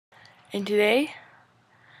and today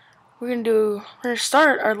we're gonna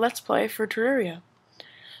start our Let's Play for Terraria.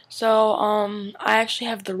 So I actually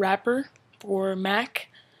have the wrapper for Mac.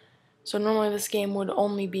 So normally this game would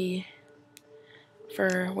only be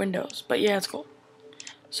for Windows, but yeah, it's cool.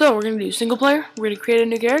 So we're gonna do single player. We're gonna create a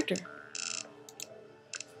new character.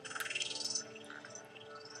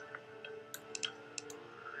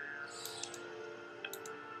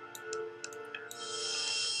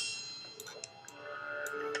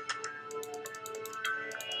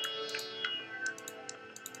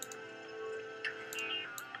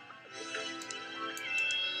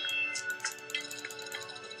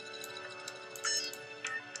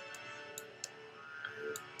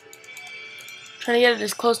 Trying to get it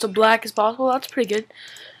as close to black as possible. That's pretty good.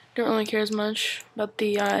 Don't really care as much about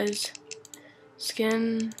the eyes.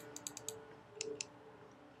 Skin.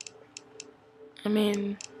 I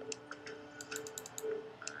mean,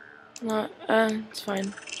 not. It's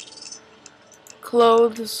fine.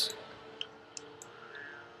 Clothes.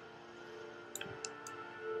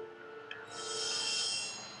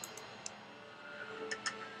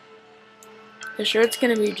 The shirt's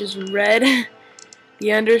gonna be just red.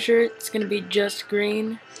 The undershirt's gonna be just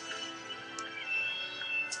green.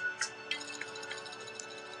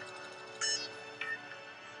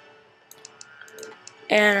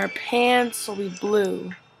 And our pants will be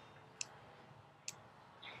blue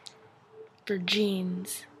for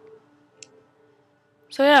jeans.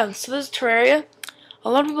 So yeah, so this is Terraria. A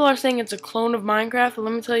lot of people are saying it's a clone of Minecraft, but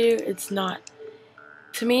let me tell you, it's not.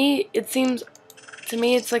 To me, it's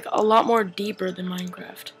like a lot more deeper than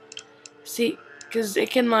Minecraft. See, because it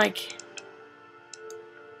can like,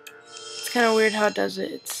 it's kind of weird how it does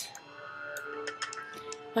it. It's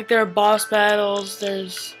like there are boss battles.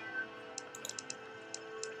 There's,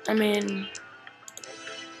 I mean,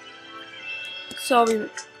 so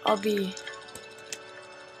I'll be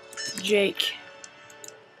Jake.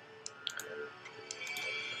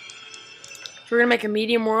 So we're gonna make a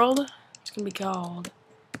medium world. It's gonna be called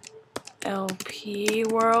LP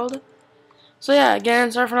world. So yeah,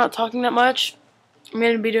 again, sorry for not talking that much. I'm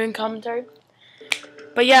gonna be doing commentary.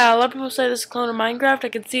 But yeah, a lot of people say this is a clone of Minecraft. I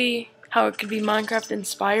can see how it could be Minecraft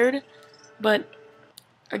inspired, but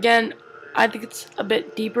again, I think it's a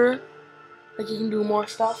bit deeper. Like you can do more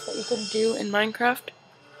stuff that you couldn't do in Minecraft.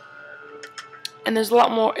 And there's a lot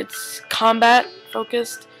more, it's combat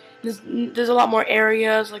focused. There's a lot more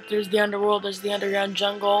areas, like there's the underworld, there's the underground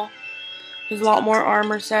jungle. There's a lot more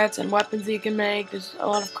armor sets and weapons that you can make. There's a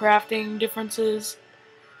lot of crafting differences.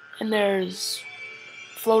 And there's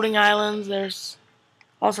floating islands, there's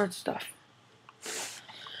all sorts of stuff.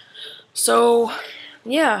 So,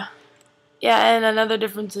 yeah. Yeah, and another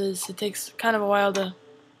difference is it takes kind of a while to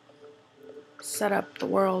set up the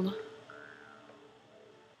world.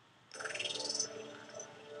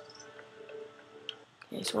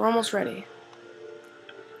 Okay, so we're almost ready.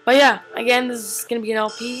 But yeah, again, this is going to be an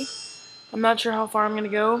LP. I'm not sure how far I'm going to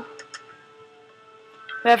go.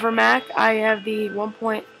 But for Mac, I have the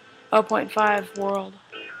 1.0.5 world,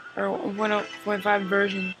 or 1.0.5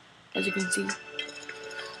 version, as you can see.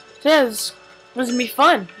 So yeah, this is going to be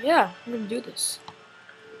fun. Yeah, I'm going to do this.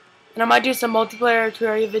 And I might do some multiplayer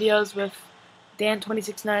Terraria videos with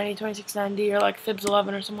Dan2690, 2690, or like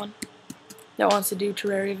Fibs11 or someone that wants to do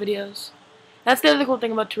Terraria videos. That's the other cool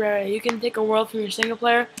thing about Terraria. You can take a world from your single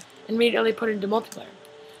player and immediately put it into multiplayer.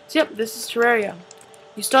 So yep, this is Terraria.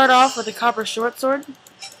 You start off with a copper short sword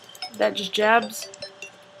that just jabs,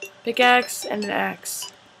 pickaxe, and an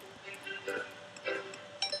axe.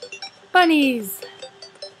 Bunnies!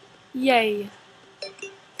 Yay!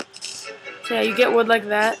 So yeah, you get wood like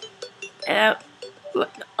that. And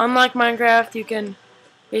unlike Minecraft, you can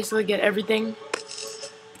basically get everything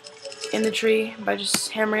in the tree by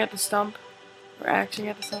just hammering at the stump. Or axing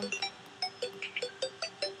at the stump.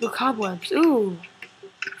 Ooh, cobwebs. Ooh!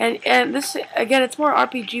 And this, again, it's more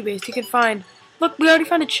RPG based. You can find, look, we already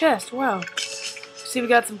found a chest. Wow. See, we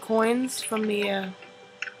got some coins from the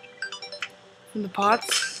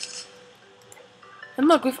pots. And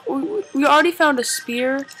look, we already found a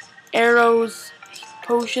spear, arrows,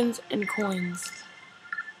 potions, and coins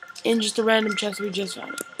in just a random chest we just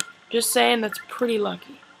found. Just saying, that's pretty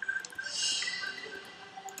lucky.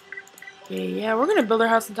 Okay, yeah, we're gonna build our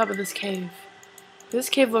house on top of this cave. This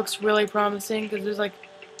cave looks really promising because there's like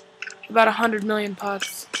about 100 million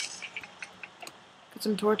pots. Got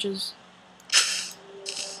some torches.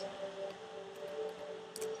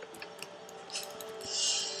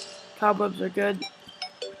 Cobwebs are good.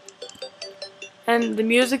 And the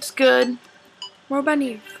music's good. More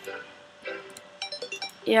bunnies.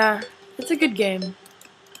 Yeah, it's a good game.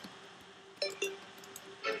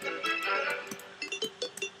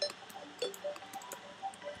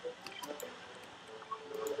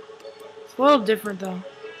 It's a little different though.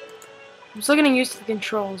 I'm still getting used to the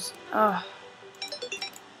controls. Ugh.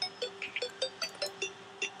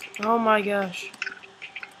 Oh my gosh.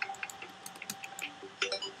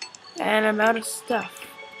 And I'm out of stuff.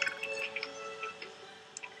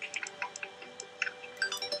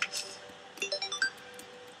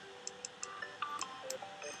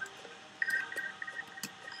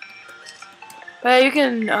 But you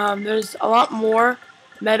can, there's a lot more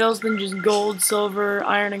metals than just gold, silver,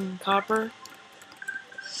 iron, and copper.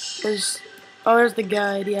 There's the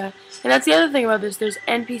guide, yeah. And that's the other thing about this, there's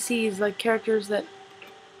NPCs, like characters that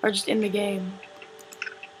are just in the game.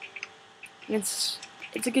 And it's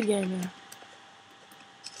a good game, yeah.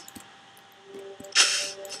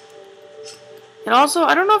 And also,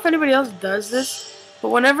 I don't know if anybody else does this, but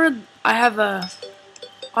whenever I have a,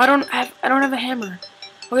 I don't have a hammer.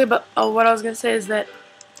 Okay, but what I was gonna say is that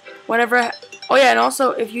whenever, oh yeah, and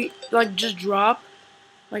also if you like just drop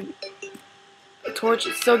like a torch,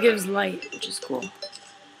 it still gives light, which is cool.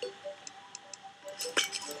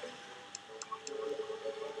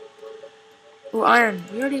 Oh, iron.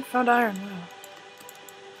 We already found iron. Wow.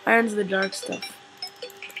 Iron's the dark stuff.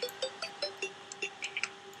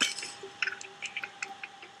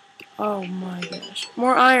 Oh my gosh.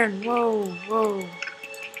 More iron. Whoa, whoa.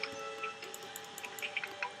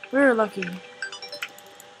 We're lucky.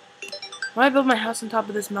 Why build my house on top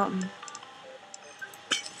of this mountain?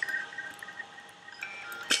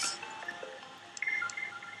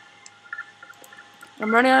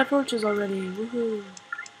 I'm running out of torches already. Woohoo.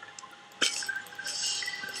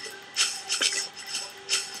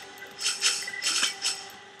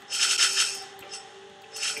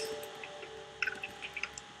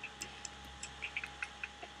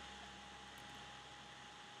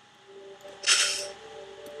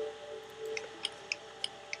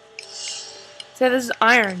 So this is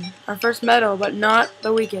iron, our first metal, but not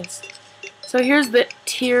the weakest. So here's the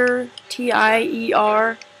tier,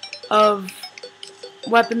 T-I-E-R, of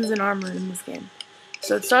weapons and armor in this game.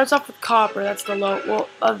 So it starts off with copper, that's the low,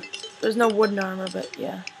 well, there's no wooden armor, but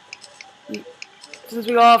yeah. Since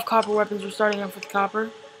we all have copper weapons, we're starting off with copper.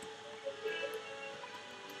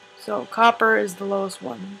 So copper is the lowest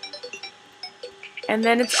one. And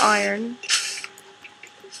then it's iron.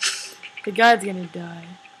 The guy's gonna die.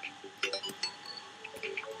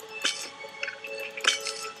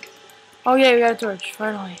 Oh yeah, we got a torch,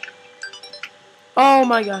 finally. Oh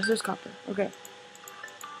my gosh, there's copper. Okay.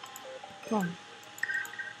 Come on.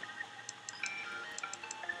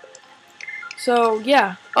 So,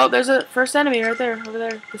 yeah. Oh, there's a first enemy right there, over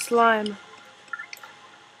there. The slime.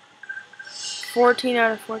 14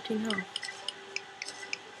 out of 14 health.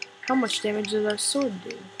 How much damage does our sword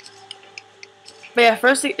do? But yeah,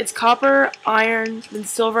 first it's copper, iron, then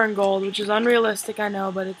silver and gold, which is unrealistic, I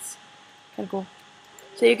know, but it's kind of cool.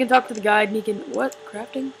 So you can talk to the guide and he can... What?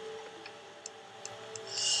 Crafting?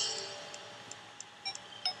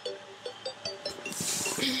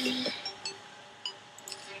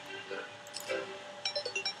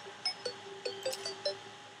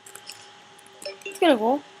 It's kind of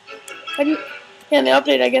cool. Yeah, in the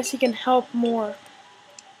update, I guess he can help more.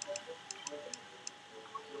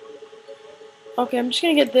 Okay, I'm just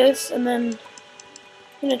gonna get this, and then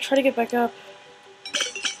I'm gonna try to get back up.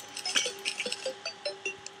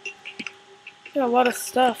 Got a lot of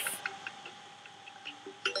stuff.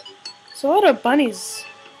 So a lot of bunnies.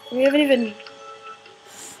 We haven't even...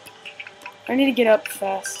 I need to get up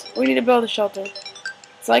fast. We need to build a shelter.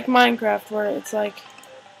 It's like Minecraft, where it's like...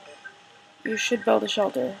 You should build a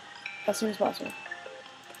shelter as soon as possible.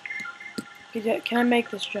 Can I make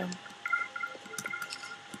this jump?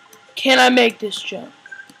 Can I make this jump?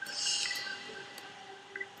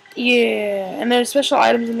 Yeah, and there's special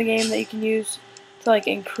items in the game that you can use to like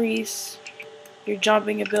increase your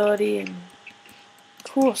jumping ability and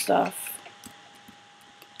cool stuff.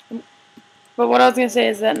 But what I was gonna say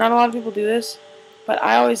is that not a lot of people do this, but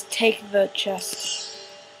I always take the chest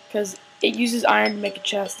because it uses iron to make a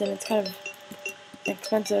chest, and it's kind of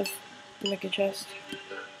expensive to make a chest.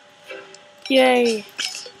 Yay!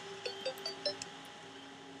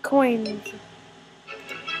 Coins.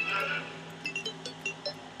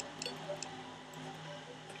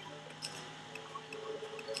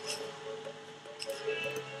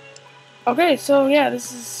 Okay, so yeah,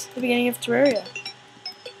 this is the beginning of Terraria.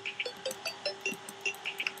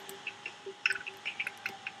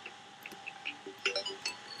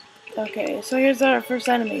 Okay, so here's our first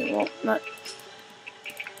enemy. Well, not...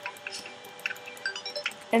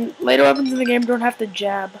 And later weapons in the game don't have to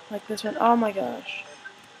jab like this one. Oh my gosh.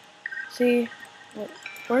 See?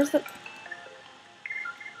 Where's the...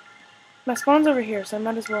 My spawn's over here, so I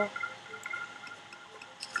might as well...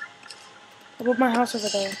 I'll build my house over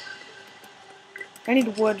there. I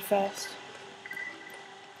need wood fast.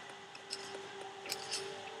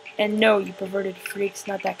 And no, you perverted freaks,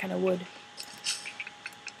 not that kind of wood.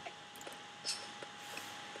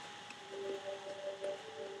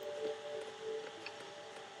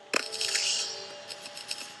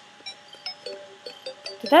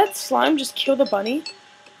 Did that slime just kill the bunny?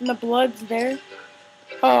 And the blood's there?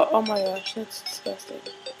 Oh my gosh, that's disgusting.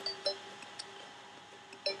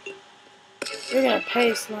 You're gonna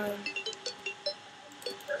pay, slime.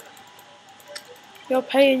 You'll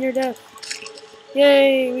pay in your death.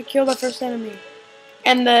 Yay, we killed our first enemy.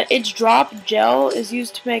 And its drop gel is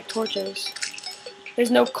used to make torches.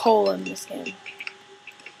 There's no coal in this game.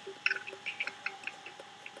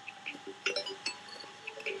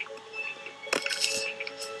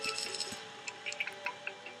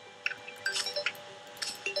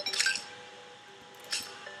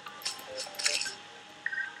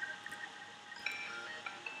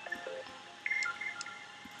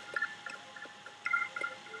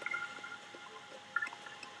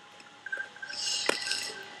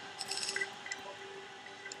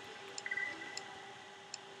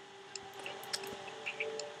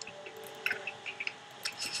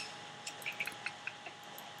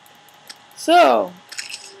 So,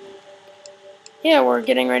 yeah, we're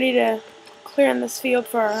getting ready to clear in this field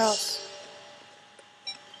for our house.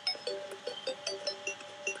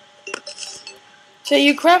 So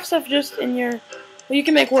you craft stuff just in your... Well, you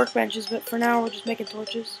can make workbenches, but for now we're just making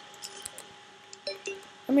torches.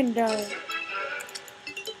 I'm gonna die.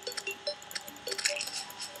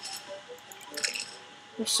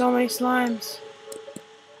 There's so many slimes.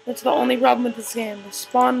 That's the only problem with this game. The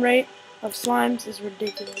spawn rate of slimes is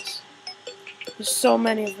ridiculous. There's so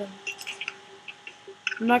many of them.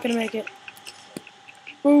 I'm not gonna make it.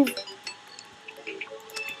 Move.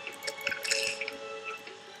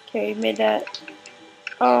 Okay, made that.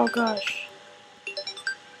 Oh gosh.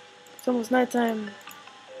 It's almost nighttime.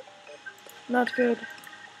 Not good.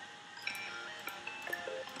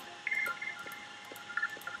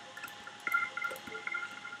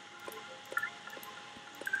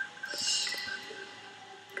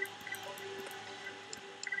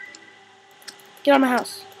 Get out of my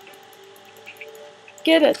house.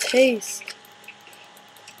 Get a taste.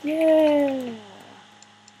 Yeah.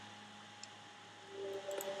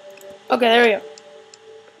 Okay, there we go.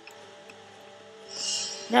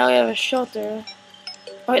 Now we have a shelter.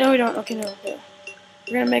 Oh, wait, no, we don't. Okay, no. Okay.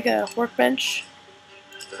 We're gonna make a workbench.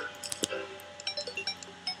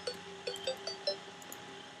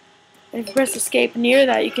 And if you press escape near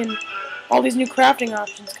that, you can... All these new crafting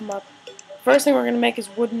options come up. First thing we're gonna make is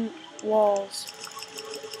wooden walls.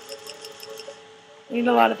 We need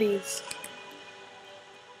a lot of these.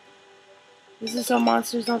 This is so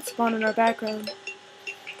monsters don't spawn in our background.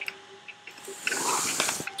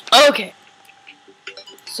 Okay.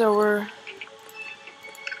 So we're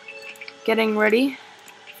getting ready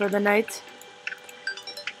for the night.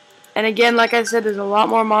 And again, like I said, there's a lot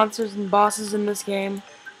more monsters and bosses in this game.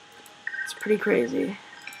 It's pretty crazy.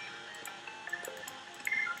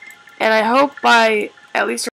 And I hope by at least